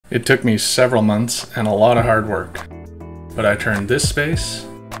It took me several months and a lot of hard work, but I turned this space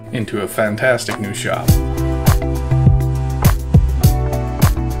into a fantastic new shop.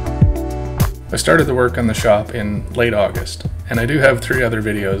 I started the work on the shop in late August, and I do have 3 other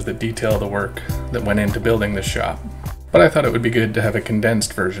videos that detail the work that went into building this shop, but I thought it would be good to have a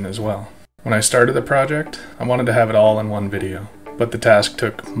condensed version as well. When I started the project, I wanted to have it all in one video, but the task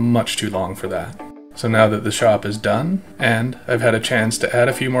took much too long for that. So now that the shop is done, and I've had a chance to add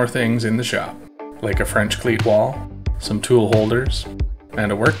a few more things in the shop, like a French Cleat wall, some tool holders, and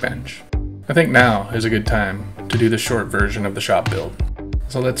a workbench, I think now is a good time to do the short version of the shop build.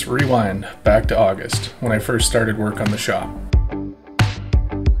 So let's rewind back to August, when I first started work on the shop.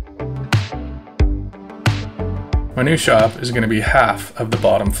 My new shop is going to be half of the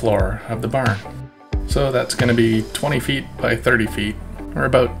bottom floor of the barn. So that's going to be 20 feet by 30 feet, or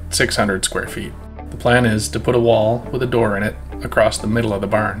about 600 square feet. The plan is to put a wall with a door in it across the middle of the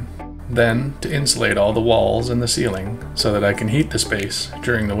barn. Then to insulate all the walls and the ceiling so that I can heat the space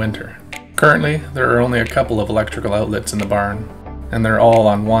during the winter. Currently, there are only a couple of electrical outlets in the barn, and they're all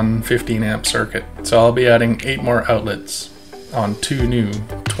on one 15 amp circuit. So I'll be adding 8 more outlets on 2 new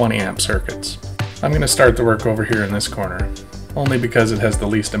 20 amp circuits. I'm going to start the work over here in this corner, only because it has the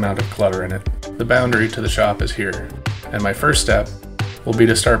least amount of clutter in it. The boundary to the shop is here, and my first step will be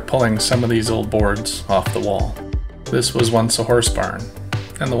to start pulling some of these old boards off the wall. This was once a horse barn,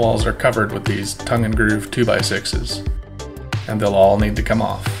 and the walls are covered with these tongue and groove 2x6s, and they'll all need to come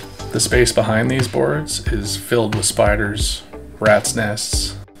off. The space behind these boards is filled with spiders, rats'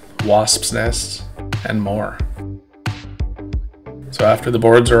 nests, wasps' nests, and more. So after the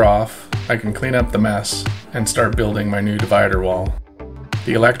boards are off, I can clean up the mess and start building my new divider wall.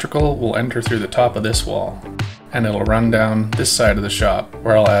 The electrical will enter through the top of this wall, and it'll run down this side of the shop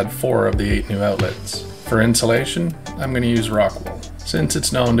where I'll add 4 of the 8 new outlets. For insulation, I'm going to use rock wool, since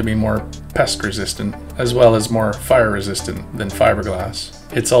it's known to be more pest resistant as well as more fire resistant than fiberglass.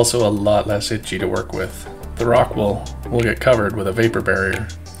 It's also a lot less itchy to work with. The rock wool will get covered with a vapor barrier.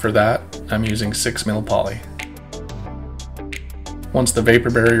 For that, I'm using 6mm poly. Once the vapor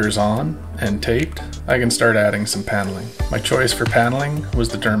barrier is on and taped, I can start adding some paneling. My choice for paneling was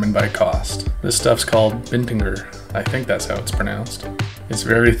determined by cost. This stuff's called Bintinger. I think that's how it's pronounced. It's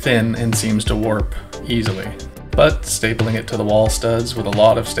very thin and seems to warp easily, but stapling it to the wall studs with a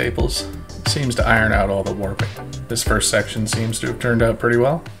lot of staples seems to iron out all the warping. This first section seems to have turned out pretty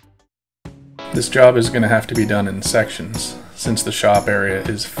well. This job is going to have to be done in sections, since the shop area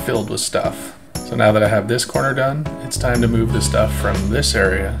is filled with stuff. So now that I have this corner done, it's time to move the stuff from this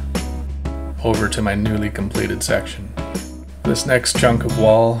area over to my newly completed section. This next chunk of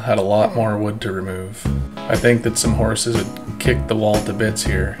wall had a lot more wood to remove. I think that some horses had kicked the wall to bits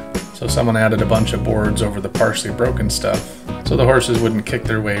here, so someone added a bunch of boards over the partially broken stuff so the horses wouldn't kick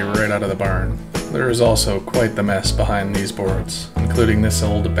their way right out of the barn. There is also quite the mess behind these boards, including this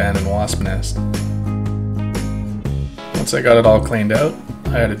old abandoned wasp nest. Once I got it all cleaned out,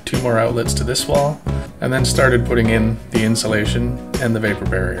 I added 2 more outlets to this wall, and then started putting in the insulation and the vapor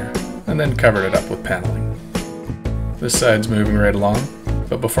barrier, and then covered it up with paneling. This side's moving right along,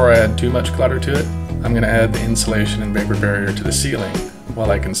 but before I add too much clutter to it, I'm going to add the insulation and vapor barrier to the ceiling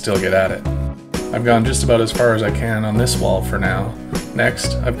while I can still get at it. I've gone just about as far as I can on this wall for now.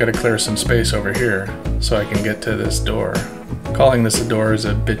 Next, I've got to clear some space over here so I can get to this door. Calling this a door is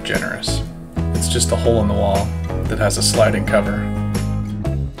a bit generous. It's just a hole in the wall that has a sliding cover.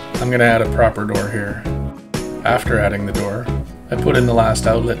 I'm going to add a proper door here. After adding the door, I put in the last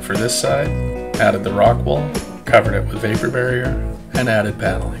outlet for this side, added the rock wool, covered it with vapor barrier, and added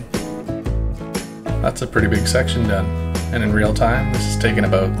paneling. That's a pretty big section done, and in real time this has taken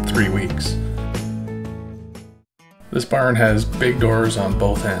about 3 weeks. This barn has big doors on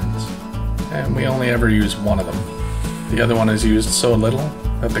both ends, and we only ever use one of them. The other one is used so little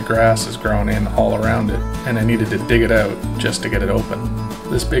that the grass has grown in all around it, and I needed to dig it out just to get it open.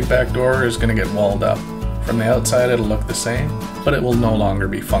 This big back door is going to get walled up. From the outside it'll look the same, but it will no longer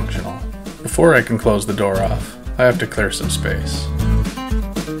be functional. Before I can close the door off, I have to clear some space.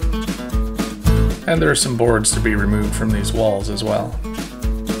 And there are some boards to be removed from these walls as well.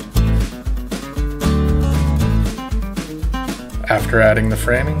 After adding the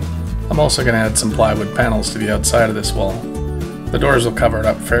framing, I'm also going to add some plywood panels to the outside of this wall. The doors will cover it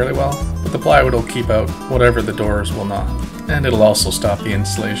up fairly well, but the plywood will keep out whatever the doors will not. And it'll also stop the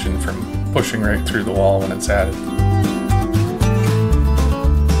insulation from pushing right through the wall when it's added.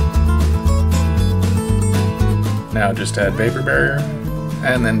 Now just add vapor barrier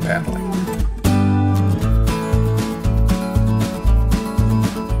and then paneling.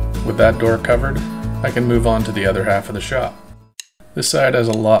 With that door covered, I can move on to the other half of the shop. This side has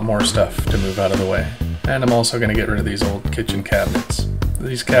a lot more stuff to move out of the way. And I'm also going to get rid of these old kitchen cabinets.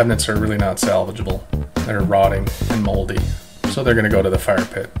 These cabinets are really not salvageable. They're rotting and moldy, so they're going to go to the fire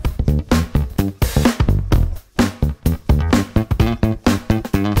pit.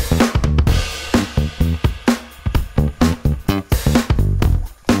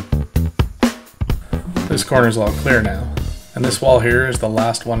 This corner's all clear now, and this wall here is the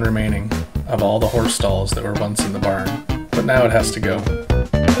last one remaining of all the horse stalls that were once in the barn, but now it has to go.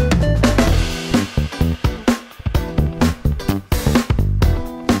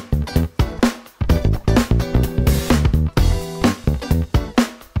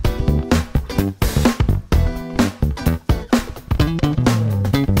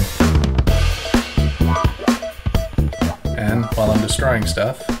 And while I'm destroying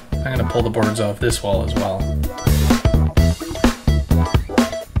stuff, I'm going to pull the boards off this wall as well.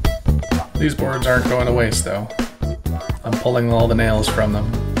 These boards aren't going to waste though. I'm pulling all the nails from them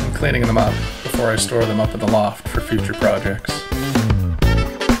and cleaning them up before I store them up in the loft for future projects.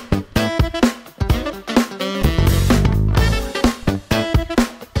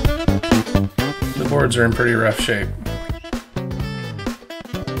 The boards are in pretty rough shape,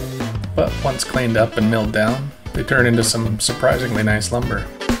 but once cleaned up and milled down, they turn into some surprisingly nice lumber.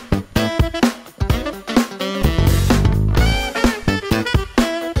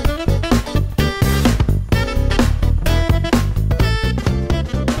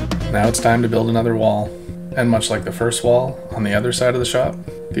 Now it's time to build another wall, and much like the first wall on the other side of the shop,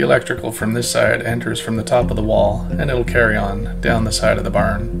 the electrical from this side enters from the top of the wall and it'll carry on down the side of the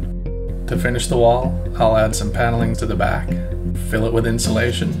barn. To finish the wall, I'll add some paneling to the back, fill it with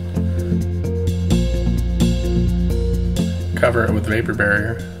insulation, cover it with vapor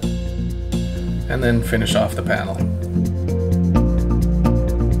barrier, and then finish off the paneling.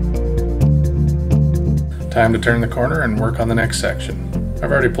 Time to turn the corner and work on the next section.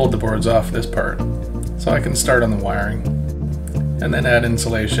 I've already pulled the boards off this part, so I can start on the wiring, and then add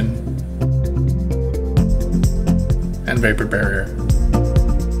insulation and vapor barrier.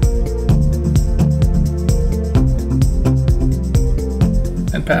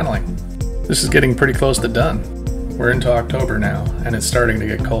 And paneling. This is getting pretty close to done. We're into October now, and it's starting to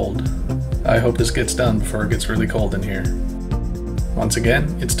get cold. I hope this gets done before it gets really cold in here. Once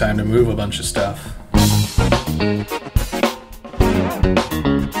again, it's time to move a bunch of stuff.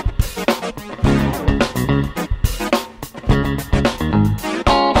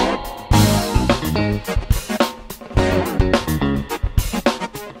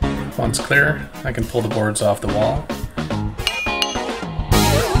 Once clear, I can pull the boards off the wall.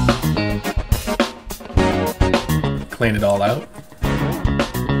 Clean it all out.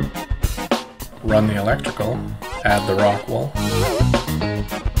 Run the electrical, add the rock wool,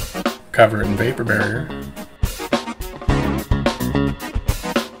 cover it in vapor barrier,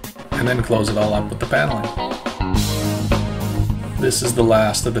 and then close it all up with the paneling. This is the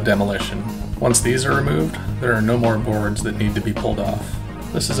last of the demolition. Once these are removed, there are no more boards that need to be pulled off.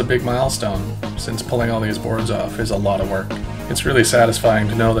 This is a big milestone, since pulling all these boards off is a lot of work. It's really satisfying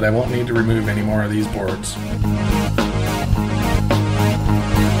to know that I won't need to remove any more of these boards.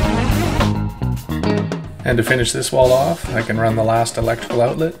 And to finish this wall off, I can run the last electrical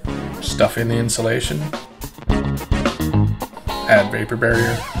outlet, stuff in the insulation, add vapor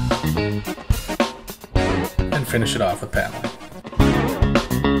barrier, and finish it off with paneling.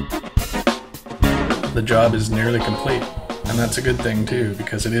 The job is nearly complete, and that's a good thing too,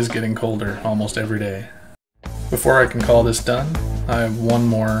 because it is getting colder almost every day. Before I can call this done, I have one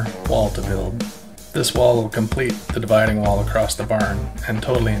more wall to build. This wall will complete the dividing wall across the barn and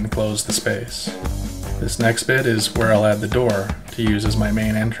totally enclose the space. This next bit is where I'll add the door to use as my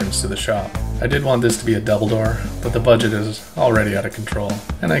main entrance to the shop. I did want this to be a double door, but the budget is already out of control,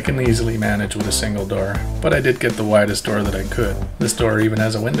 and I can easily manage with a single door, but I did get the widest door that I could. This door even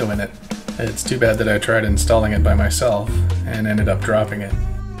has a window in it. It's too bad that I tried installing it by myself and ended up dropping it.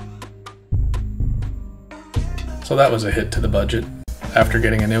 So that was a hit to the budget. After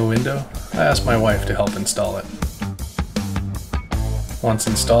getting a new window, I asked my wife to help install it. Once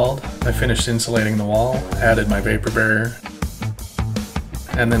installed, I finished insulating the wall, added my vapor barrier,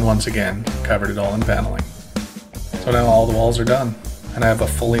 and then once again covered it all in paneling. So now all the walls are done, and I have a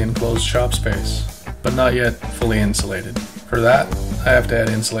fully enclosed shop space, but not yet fully insulated. For that, I have to add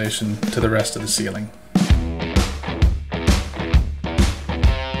insulation to the rest of the ceiling.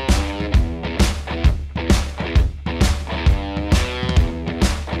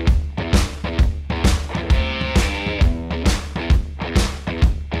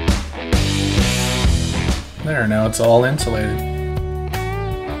 There, now it's all insulated.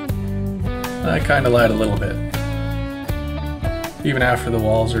 I kinda lied a little bit. Even after the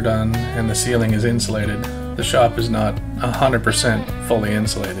walls are done and the ceiling is insulated, the shop is not 100% fully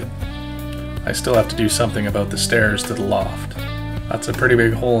insulated. I still have to do something about the stairs to the loft. That's a pretty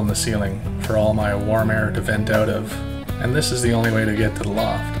big hole in the ceiling for all my warm air to vent out of, and this is the only way to get to the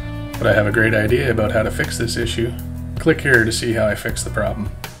loft. But I have a great idea about how to fix this issue. Click here to see how I fix the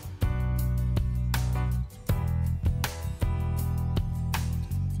problem.